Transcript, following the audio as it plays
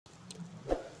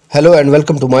Hello and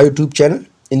welcome to my YouTube channel.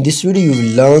 In this video you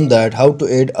will learn that how to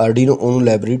add Arduino UNO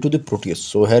library to the Proteus.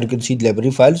 So here you can see the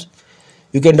library files.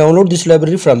 You can download this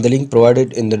library from the link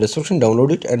provided in the description.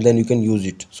 Download it and then you can use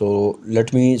it. So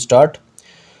let me start.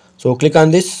 So click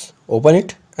on this, open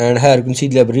it, and here you can see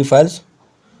the library files.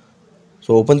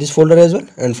 So open this folder as well,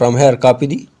 and from here copy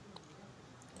the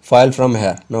file from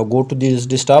here. Now go to this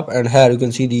desktop and here you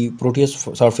can see the Proteus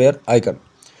software icon.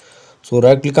 So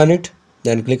right click on it,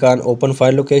 then click on open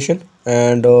file location,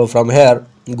 and from here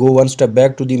go one step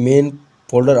back to the main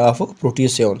folder of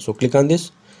Proteus 7. So click on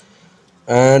this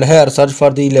and here search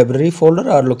for the library folder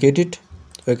or locate it.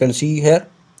 You can see here,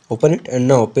 open it, and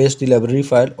now paste the library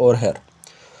file over here.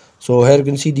 So here you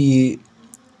can see the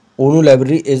UNO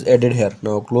library is added here.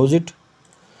 Now close it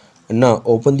and now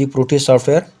open the Proteus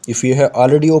software. If you have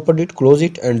already opened it, close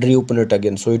it and reopen it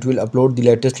again, so it will upload the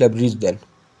latest libraries then.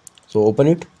 So open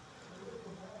it.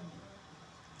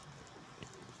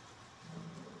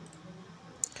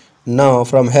 Now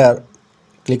from here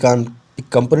click on pick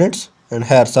components and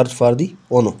here search for the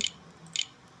UNO.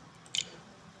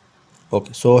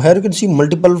 Okay, so here you can see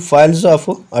multiple files of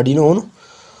Arduino UNO.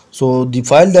 So the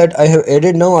file that I have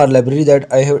added now, or library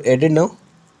that I have added now,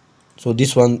 so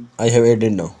this one I have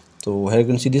added now. So here you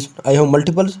can see this one. I have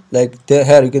multiples, like there.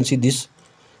 Here you can see this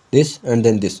and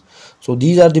then this. So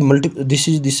these are the this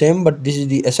is the same, but this is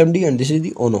the SMD and this is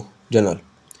the UNO general.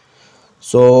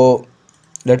 So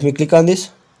let me click on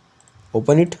this,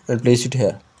 open it and place it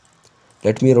here.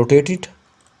 Let me rotate it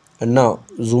and now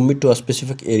zoom it to a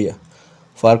specific area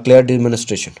for clear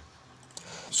demonstration.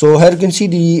 So here you can see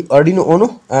the Arduino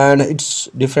UNO and its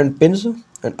different pins,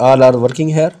 and all are working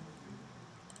here.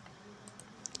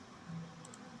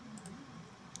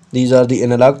 These are the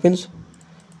analog pins,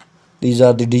 these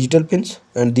are the digital pins,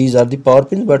 and these are the power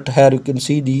pins, but here you can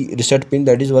see the reset pin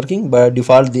that is working. By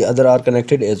default the other are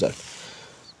connected as well.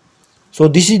 So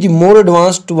this is the more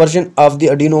advanced version of the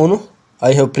Arduino UNO.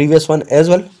 I have previous one as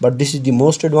well, but this is the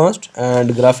most advanced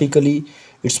and graphically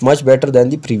it's much better than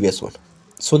the previous one.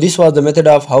 So this was the method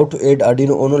of how to add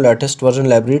Arduino UNO latest version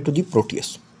library to the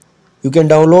Proteus. You can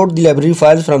download the library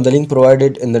files from the link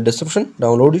provided in the description.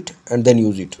 Download it and then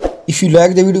use it. If you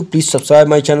like the video, please subscribe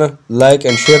my channel, like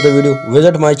and share the video.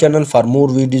 Visit my channel for more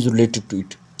videos related to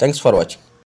it. Thanks for watching.